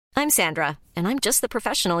I'm Sandra, and I'm just the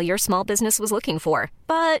professional your small business was looking for.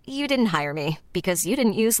 But you didn't hire me because you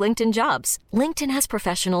didn't use LinkedIn Jobs. LinkedIn has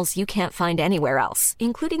professionals you can't find anywhere else,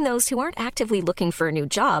 including those who aren't actively looking for a new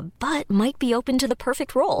job, but might be open to the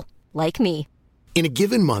perfect role, like me. In a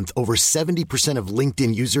given month, over 70% of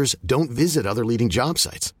LinkedIn users don't visit other leading job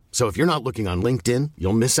sites. So if you're not looking on LinkedIn,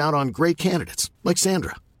 you'll miss out on great candidates like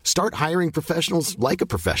Sandra. Start hiring professionals like a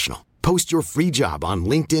professional. Post your free job on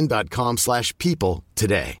linkedin.com/people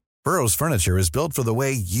today. Burrow's furniture is built for the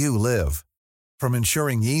way you live. From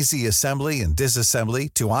ensuring easy assembly and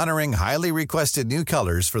disassembly to honoring highly requested new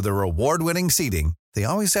colors for their award-winning seating, they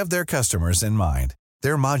always have their customers in mind.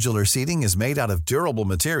 Their modular seating is made out of durable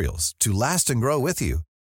materials to last and grow with you.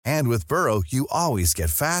 And with Burrow, you always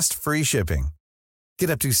get fast, free shipping.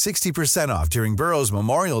 Get up to 60% off during Burrow's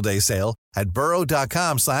Memorial Day sale at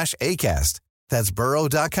burrow.com/ACAST. That's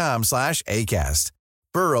burrow.com/ACAST.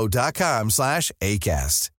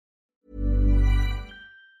 burrow.com/ACAST.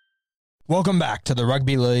 Welcome back to the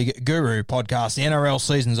Rugby League Guru podcast. The NRL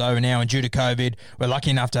season's over now, and due to COVID, we're lucky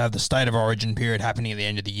enough to have the State of Origin period happening at the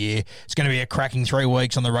end of the year. It's going to be a cracking 3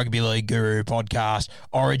 weeks on the Rugby League Guru podcast.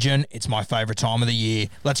 Origin, it's my favourite time of the year.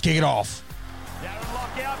 Let's kick it off. Darren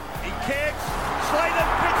Lockout, he kicks, Slater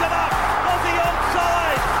picks it up, Aussie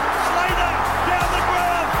onside, Slater down the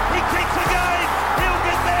ground, he kicks again, he'll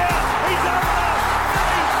get there, he's under,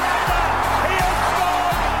 he's under, he has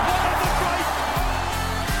scored, one of the great...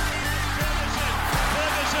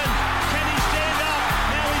 Ferguson, can he stand up?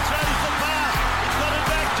 Now he throws the pass, he's got it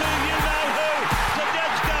back to you-know-who,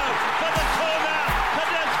 Tedesco for the corner,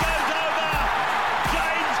 Tedesco's over,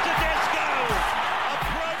 James Tedesco,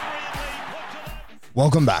 appropriately puts it up.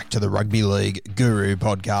 Welcome back to the Rugby League Guru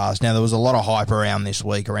podcast. Now, there was a lot of hype around this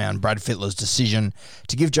week around Brad Fittler's decision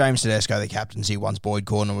to give James Tedesco the captaincy once Boyd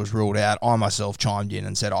Cordner was ruled out. I myself chimed in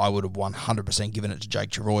and said I would have 100% given it to Jake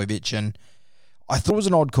Trbojevic, and I thought it was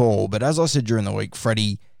an odd call, but as I said during the week,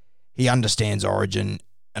 Freddie, he understands Origin,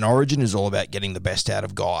 and Origin is all about getting the best out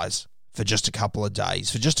of guys for just a couple of days,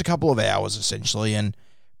 for just a couple of hours, essentially, and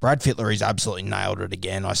Brad Fittler, he's absolutely nailed it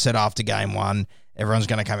again. I said after game one, everyone's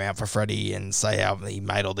going to come out for Freddie and say how he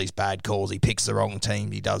made all these bad calls. He picks the wrong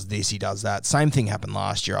team. He does this. He does that. Same thing happened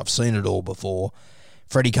last year. I've seen it all before.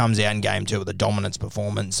 Freddie comes out in game two with a dominance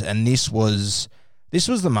performance, and this was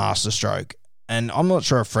the masterstroke. And I'm not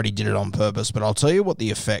sure if Freddie did it on purpose, but I'll tell you what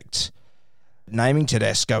the effect naming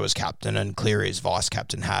Tedesco as captain and Cleary as vice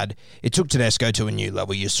captain had. It took Tedesco to a new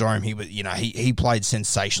level. You saw him. He played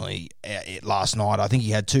sensationally last night. I think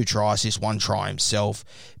he had 2 try assists, 1 try himself.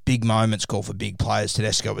 Big moments call for big players.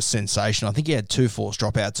 Tedesco was sensational. I think he had 2 forced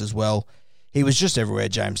dropouts as well. He was just everywhere,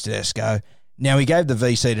 James Tedesco. Now, he gave the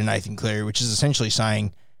VC to Nathan Cleary, which is essentially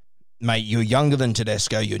saying, mate, you're younger than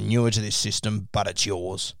Tedesco, you're newer to this system, but it's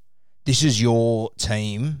yours. This is your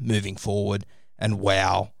team moving forward, and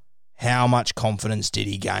wow, how much confidence did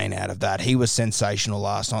he gain out of that? He was sensational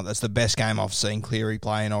last night. That's the best game I've seen Cleary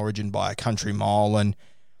play in Origin by a country mile, and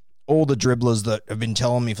all the dribblers that have been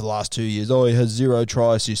telling me for the last 2 years, he has 0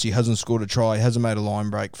 try assists, he hasn't scored a try, he hasn't made a line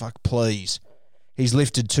break. Fuck, please. He's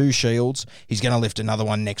lifted 2 shields. He's going to lift another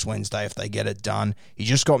one next Wednesday if they get it done. He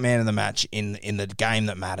just got man of the match in the game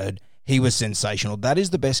that mattered. He was sensational. That is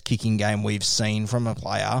the best kicking game we've seen from a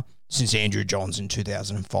player since Andrew Johns in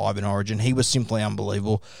 2005 in Origin. He was simply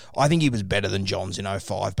unbelievable. I think he was better than Johns in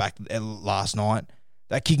 05 back last night.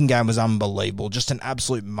 That kicking game was unbelievable. Just an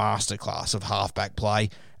absolute masterclass of halfback play.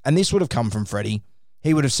 And this would have come from Freddie.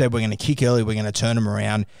 He would have said, we're going to kick early, we're going to turn them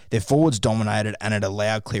around. Their forwards dominated, and it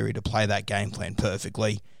allowed Cleary to play that game plan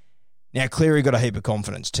perfectly. Now, Cleary got a heap of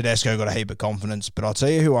confidence. Tedesco got a heap of confidence. But I'll tell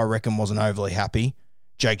you who I reckon wasn't overly happy.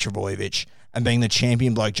 Jake Trbojevic. And being the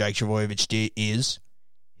champion bloke Jake Trbojevic is,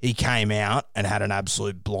 he came out and had an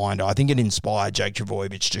absolute blinder. I think it inspired Jake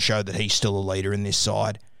Trbojevic to show that he's still a leader in this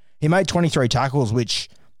side. He made 23 tackles, which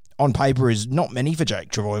on paper is not many for Jake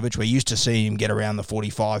Trbojevic. We're used to seeing him get around the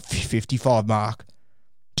 45, 55 mark.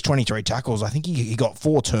 23 tackles. I think he got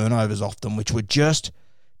 4 turnovers off them, which were just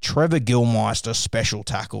Trevor Gilmeister special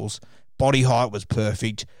tackles. Body height was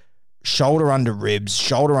perfect. Shoulder under ribs,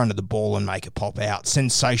 shoulder under the ball and make it pop out.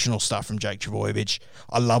 Sensational stuff from Jake Trbojevic.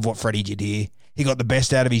 I love what Freddie did here. He got the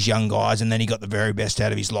best out of his young guys, and then he got the very best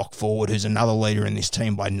out of his lock forward, who's another leader in this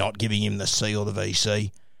team, by not giving him the C or the VC.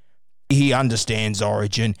 He understands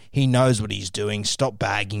Origin. He knows what he's doing. Stop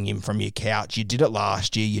bagging him from your couch. You did it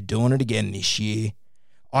last year. You're doing it again this year.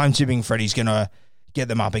 I'm tipping Freddie's going to get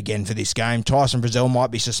them up again for this game. Tyson Frizzell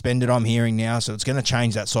might be suspended, I'm hearing now, so it's going to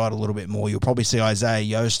change that side a little bit more. You'll probably see Isaiah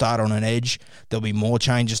Yeo start on an edge. There'll be more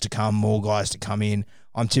changes to come, more guys to come in.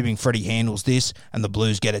 I'm tipping Freddie handles this, and the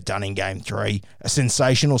Blues get it done in Game 3. A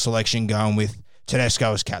sensational selection going with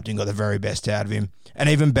Tedesco as captain got the very best out of him. An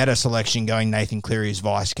even better selection going Nathan Cleary as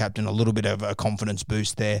vice-captain, a little bit of a confidence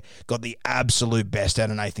boost there. Got the absolute best out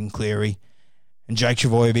of Nathan Cleary. And Jake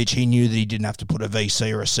Trbojevic, he knew that he didn't have to put a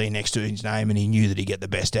VC or a C next to his name, and he knew that he'd get the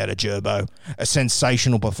best out of Gerbo. A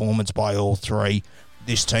sensational performance by all three.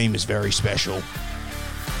 This team is very special.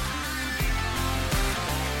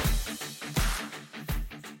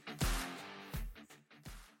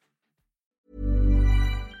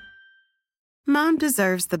 Mom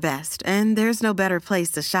deserves the best, and there's no better place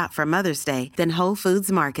to shop for Mother's Day than Whole Foods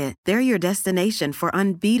Market. They're your destination for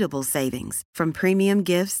unbeatable savings, from premium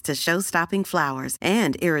gifts to show-stopping flowers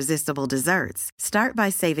and irresistible desserts. Start by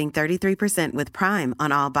saving 33% with Prime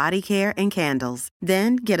on all body care and candles.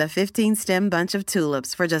 Then get a 15-stem bunch of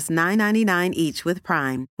tulips for just $9.99 each with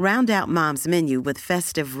Prime. Round out Mom's menu with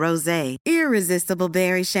festive rosé, irresistible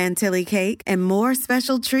berry chantilly cake, and more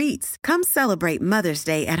special treats. Come celebrate Mother's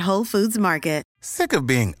Day at Whole Foods Market. Sick of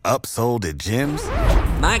being upsold at gyms?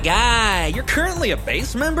 My guy, you're currently a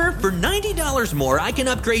base member? For $90 more, I can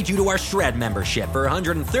upgrade you to our Shred membership. For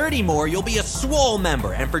 $130 more, you'll be a Swole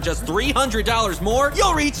member. And for just $300 more,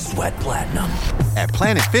 you'll reach Sweat Platinum. At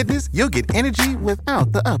Planet Fitness, you'll get energy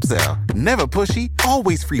without the upsell. Never pushy,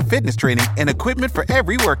 always free fitness training and equipment for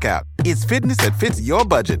every workout. It's fitness that fits your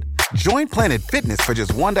budget. Join Planet Fitness for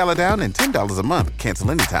just $1 down and $10 a month.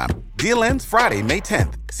 Cancel anytime. Deal ends Friday, May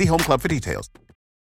 10th. See Home Club for details.